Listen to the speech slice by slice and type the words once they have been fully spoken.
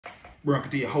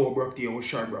Brakti, how Brakti, how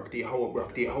Shai Brakti, how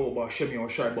Brakti, how Bashemi, how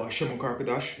Shai Bashemi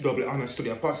Karkadash, double honors to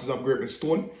the apostles of Great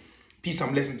Stone. Peace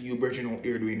and blessing to you, brethren out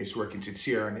there doing this work in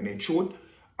sincere and in truth.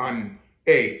 And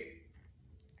hey,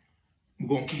 I'm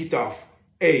gonna kick it off.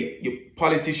 Hey, you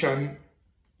politician,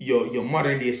 your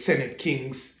modern day Senate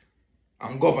kings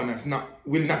and governors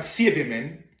will not save you,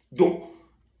 man. Don't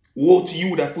woe to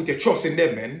you that put your trust in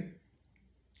them, man.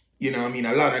 You know what I mean?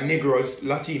 A lot of Negroes,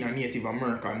 Latin and Native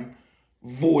American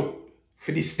vote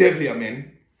for this devil,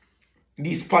 man.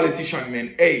 These politicians,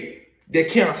 man, hey, they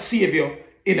can't save you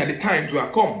in the times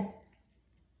where come.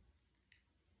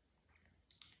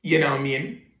 You know what I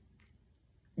mean?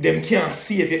 Them can't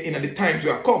save you in the times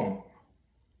where come.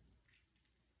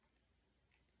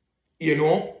 You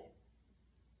know,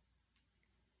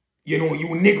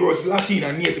 you Negroes, Latin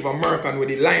and Native American where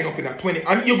they line up in a 20,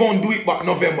 and you're going to do it back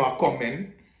November come,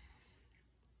 man.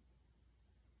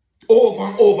 Over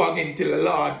and over again till the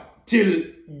Lord,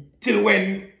 till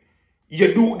when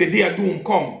you do the day of doom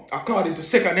come, according to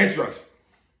 2nd Ezra.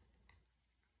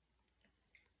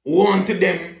 One to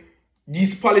them,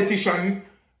 these politicians,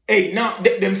 hey, now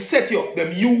them set you up,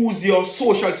 them use your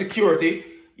social security,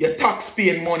 your tax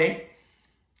paying money,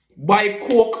 buy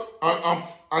coke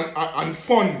and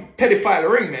fund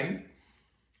pedophile ring, man.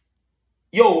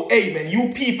 Yo, hey, man,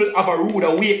 you people have a rude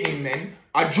awakening, man.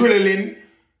 Adrenaline,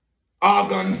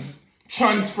 organs,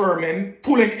 transfer, man,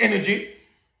 pulling energy.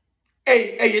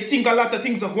 Hey, you think a lot of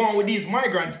things are going on with these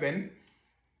migrants, man?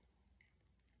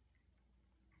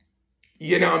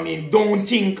 You know what I mean? Don't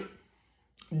think,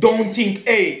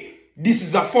 hey, this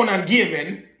is a fun and game,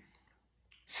 man.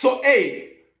 So,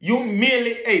 hey, you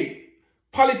merely, hey,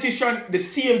 politician, the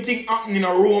same thing happened in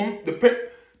a Rome,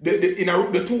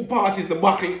 the two parties, the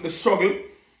battle, the struggle,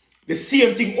 the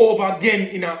same thing over again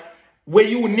in a, where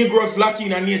you Negroes,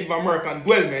 Latin and Native American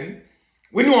dwell, man.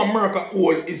 We know America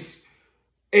all is,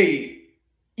 hey,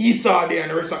 Esau there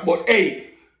and the rest of, but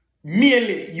hey,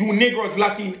 merely you Negroes,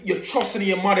 Latin, you're trusting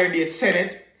your modern day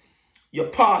Senate, your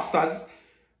pastors,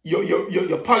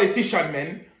 your politician,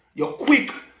 man. You're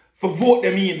quick for vote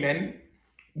them in, man.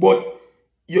 But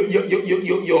you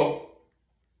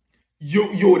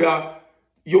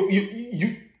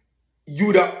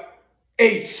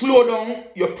hey, slow down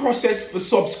your process for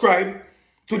subscribe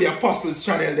to the Apostles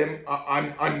channel them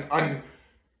and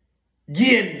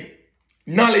gain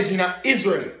knowledge in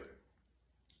Israel.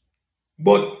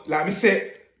 But like I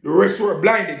said, the rest were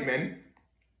blinded, man.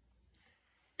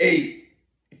 Hey,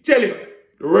 I tell you,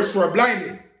 the rest were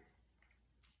blinded.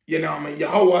 You know what I mean?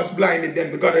 Yahweh has blinded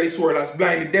them. The God of this world has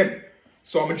blinded them.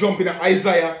 So I'm going to jump in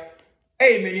Isaiah.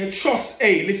 Hey, man, you trust.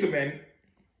 Hey, listen, man.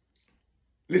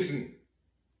 Listen.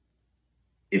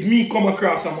 If me come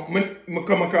across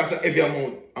a heavy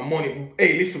amount of money,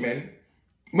 hey, listen, man.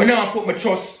 I now put my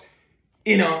trust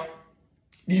in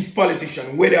these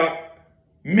politicians, whether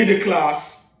middle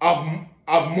class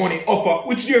have money, upper,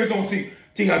 which there is no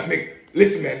thing as make.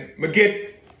 Listen, man, I get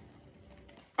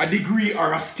a degree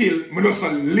or a skill, I just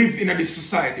live in this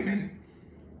society, man.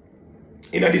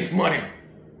 In this money.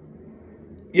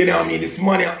 You know what I mean? This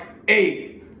money,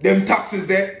 hey, them taxes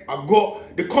there, I go,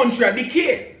 the country a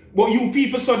decay. But you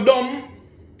people so dumb,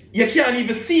 you can't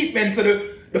even see it, man. So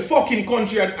the fucking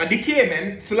country a decay,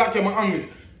 man. Slack your language.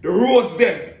 The roads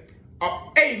them.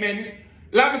 Hey, man,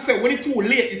 like I said, when it's too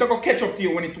late, it's not going to catch up to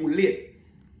you when it's too late.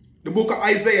 The book of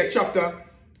Isaiah chapter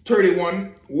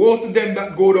 31, woe to them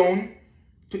that go down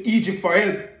to Egypt for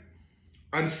help,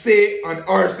 and stay on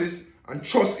horses, and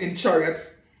trust in chariots,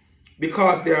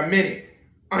 because there are many,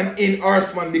 and in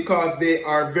horsemen, because they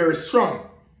are very strong.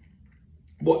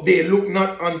 But they look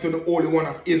not unto the Holy One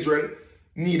of Israel,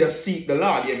 neither seek the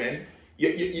Lord. Yeah, man.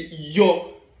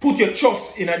 You put your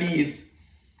trust in these,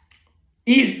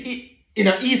 in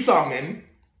a Esau, man.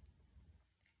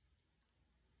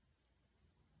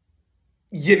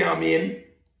 You know what I mean?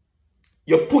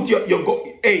 You put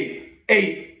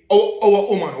our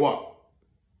woman, what?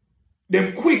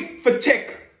 Them quick for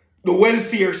take the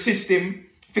welfare system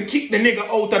for kick the nigga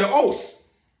out of the house.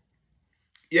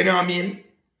 You know what I mean?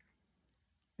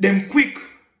 Them quick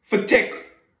for take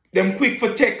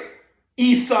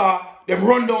Esau, them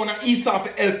run down on Esau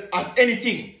for help as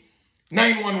anything.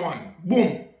 911,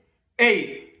 boom.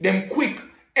 Hey, them quick,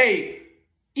 hey,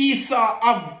 Esau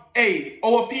have, hey,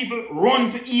 our people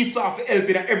run to Esau for help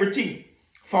in everything.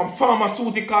 From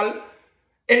pharmaceutical,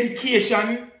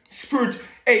 education, spirit.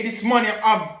 Hey, this money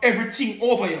have everything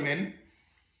over you, man.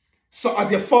 So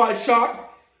as you fall short,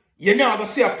 you're not going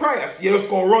to say a prayer. You're just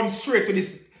going to run straight to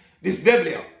this devil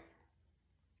here.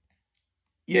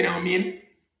 You know what I mean?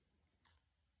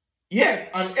 Yeah,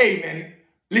 and hey, man,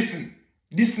 listen.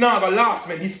 This not going to last,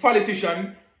 man. These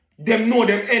politicians, them know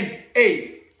them end.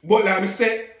 Hey, but like I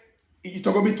say, it's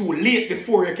going to be too late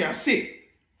before you can see.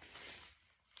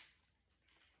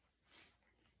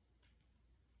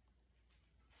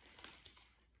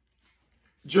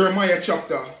 Jeremiah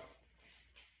chapter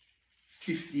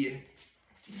 15.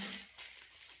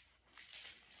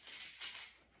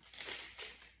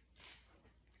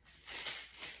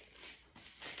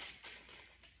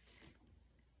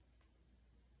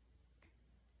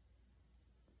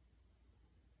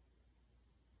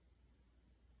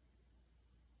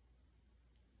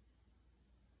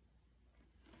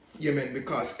 Yeah, man,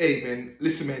 because, hey, man,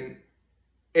 listen, man,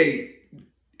 hey,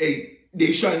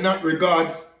 they shall not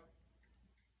regard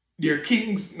their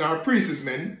kings nor priests,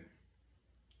 man.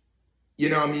 You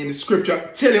know what I mean? The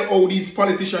scripture tell you how these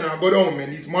politicians are go down,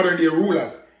 man, these modern day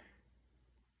rulers.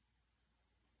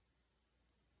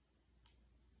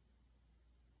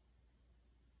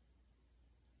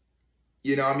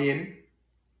 You know what I mean?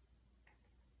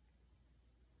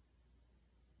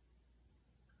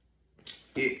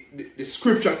 The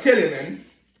scripture tell you, man,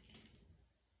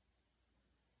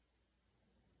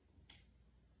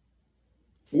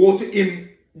 woe to him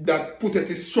that putteth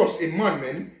his trust in man,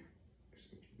 man.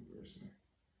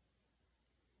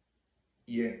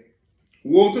 Yeah.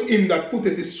 Woe to him that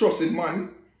putteth his trust in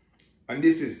man. And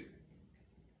this is.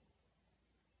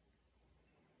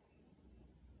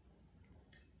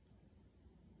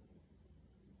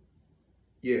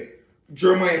 Yeah.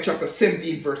 Jeremiah chapter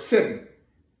 17 verse 7.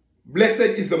 Blessed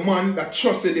is the man that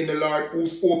trusted in the Lord,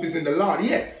 whose hope is in the Lord.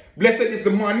 Yeah. Blessed is the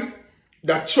man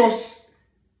that trusted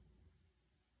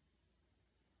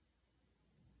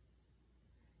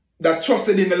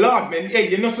in the Lord, man. Hey,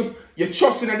 you're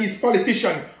trusting in these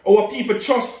politicians. Our people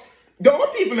trust. Our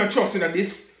people are trusting in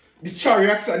this. The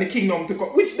chariots and the kingdom to come.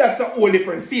 Which that's a whole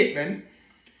different faith, man.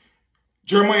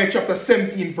 Jeremiah chapter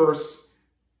 17 verse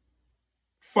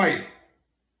 5.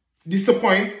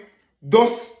 Disappoint.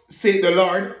 Thus saith the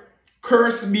Lord,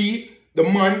 cursed be the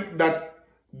man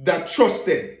that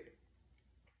trusted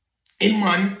in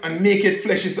man and maketh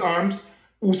flesh his arms,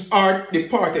 whose heart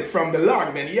departed from the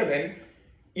Lord, man. Yeah, man.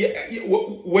 Yeah,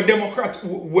 what Democrats,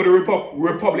 what the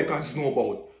Republicans know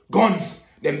about? Guns.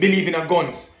 Them believe in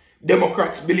guns.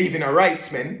 Democrats believe in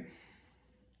rights, man.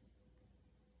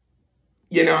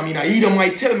 You know what I mean? Either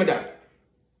might tell me that.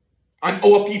 And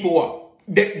our people what?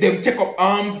 Them take up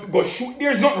arms, go shoot.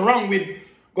 There's nothing wrong with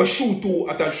go shoot to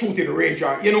at a shooting range.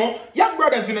 You know, young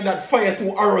brothers in that fire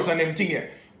two arrows and them thing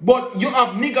here. But you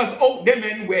have niggas out there,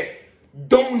 man, where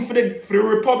down for the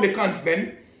Republicans,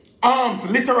 man. Arms,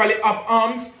 literally have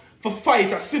arms for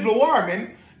fight a civil war,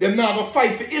 man. Them now go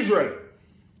fight for Israel.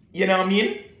 You know what I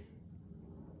mean?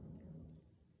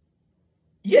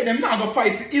 Yeah, them now go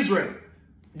fight for Israel.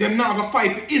 Them now go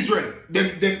fight for Israel.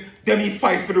 Them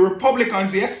fight for the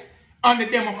Republicans, yes. And the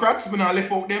Democrats, but now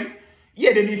left out them.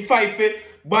 Yeah, they need fight for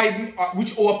Biden,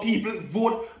 which our people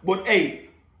vote. But hey,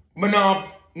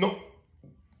 no,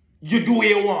 you do what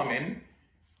you want, man.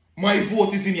 My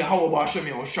vote is in your how about show me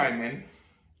how shine, man.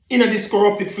 In this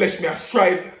corrupted flesh, me I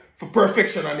strive for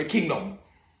perfection and the kingdom.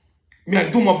 Me I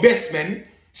do my best, man.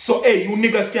 So hey, you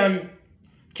niggas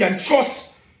can trust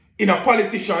in a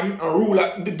politician and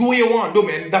ruler. Do what you want, do,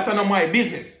 man. That's not my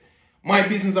business. My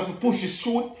business is to push this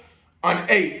truth and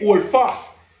hey, hold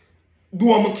fast. Do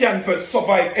what I can for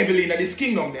survive heavily in this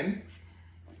kingdom, then.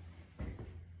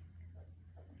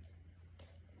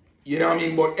 You know what I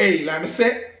mean? But hey, like I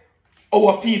said,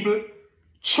 our people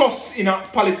trust in a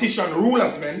politician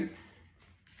rulers, man.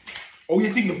 How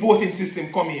you think the voting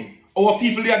system come in? Our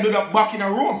people, they do that back in a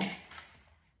Rome.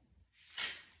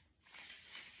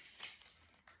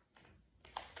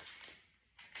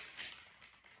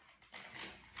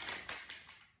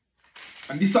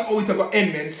 And this is how it will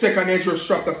end, man. 2 Ezra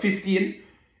chapter 15,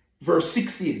 verse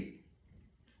 16.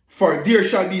 For there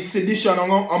shall be sedition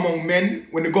among men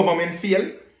when the government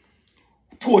fail.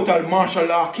 Total martial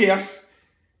law chaos.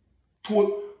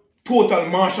 Total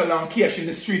martial law chaos in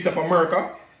the streets of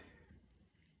America.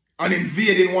 And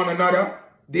invading one another,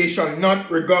 they shall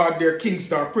not regard their kings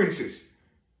nor princes.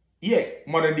 Yeah,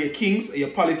 modern day kings, your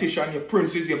politician, your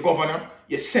princes, your governor,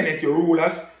 your senate, your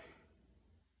rulers,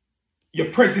 your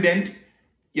president.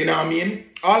 You know what I mean?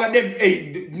 All of them,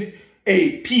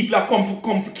 people are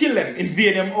come to kill them,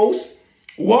 invade them house.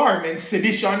 War, man,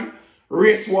 sedition,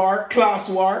 race war, class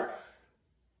war.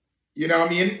 You know what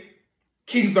I mean?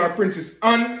 Kings or princes,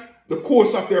 and the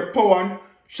course of their power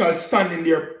shall stand in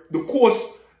the course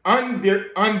and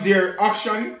their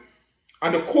action,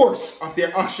 and the course of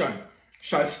their action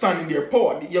shall stand in their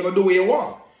power. You gotta do what you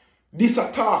want. This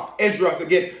attack, Ezra's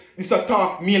again, this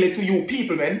attack merely to you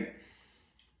people, man.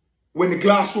 When the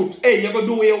grassroots, hey, you gotta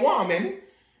do what you want, man.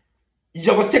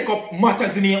 You're going to take up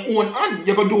matters in your own hand.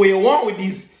 You're going to do what you want with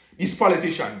these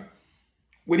politicians.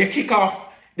 When you kick off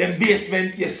them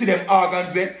basement, you see them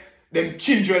organs there, them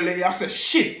children, you say,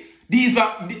 shit, you're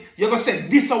going to say,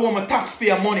 this is what my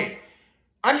taxpayer money.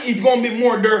 And it's going to be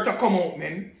more dirt to come out,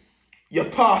 man. Your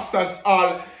pastors,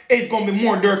 it's going to be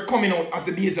more dirt coming out as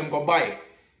the days them go by.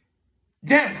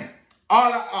 Them,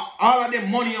 all of them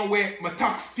money away, my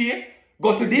taxpayer,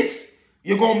 go to this,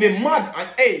 you're going to be mad. And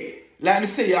hey, like me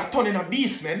say, you're turning a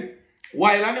beast, man.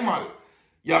 Wild animal.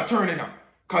 You're turning up.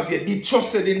 Because you did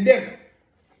trusted in them.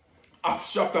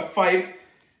 Acts chapter 5,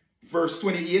 verse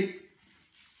 28.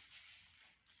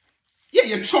 Yeah,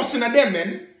 you're trusting in them,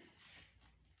 man.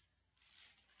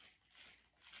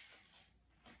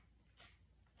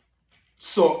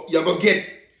 So you're going to get,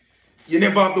 you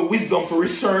never have the wisdom for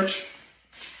research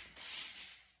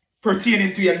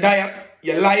pertaining to your diet,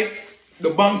 your life, the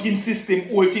banking system,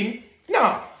 whole thing.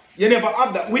 Nah, you never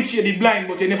have that, which you did blind,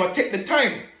 but you never take the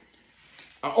time.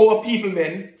 And our people,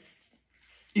 man,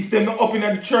 if they're not up in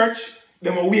the church, they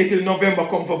will wait till November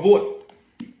come for vote.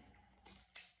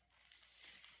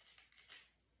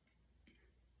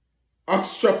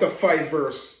 Acts chapter 5,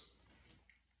 verse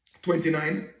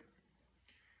 29.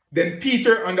 Then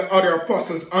Peter and the other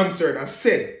apostles answered and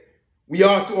said, we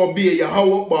ought to obey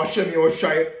Yahweh Ba'Shem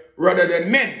Yahushai rather than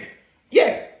men.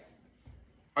 Yeah.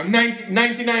 And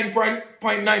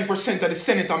 99.9% of the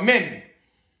Senate are men.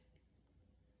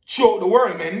 Throughout the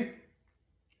world, man.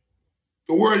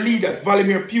 The world leaders,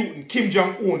 Vladimir Putin, Kim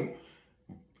Jong-un,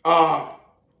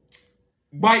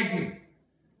 Biden,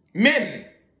 men.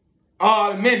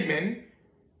 All men.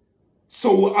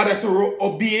 So we ought to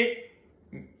obey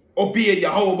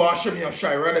Yahweh Ba'Shem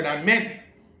Yahushai rather than men.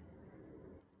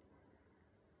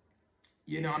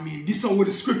 You know what I mean? This is what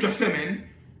the scripture says, man.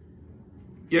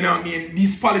 You know what I mean?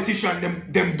 These politicians,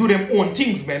 them do them own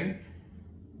things, man.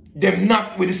 Them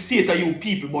not with the state of you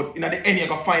people, but in the end you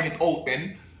can find it out,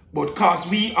 man. But cause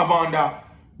we have on the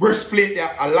breastplate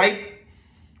there a light,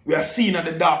 we are seeing in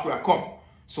the dark we are come.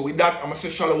 So with that, I'm going to say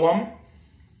shalom.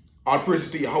 All praises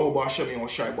to Yahweh Ba'Shem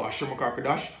Yahushai Ba'Shem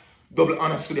Karkadash. Double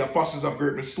honors to the apostles of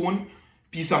Great Millstone.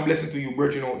 Peace and blessing to you,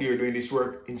 virgin out there doing this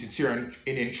work in sincere and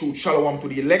in truth. Shalom to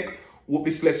the elect. Hope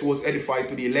this lesson was edified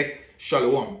to the elect.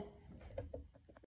 Shalom.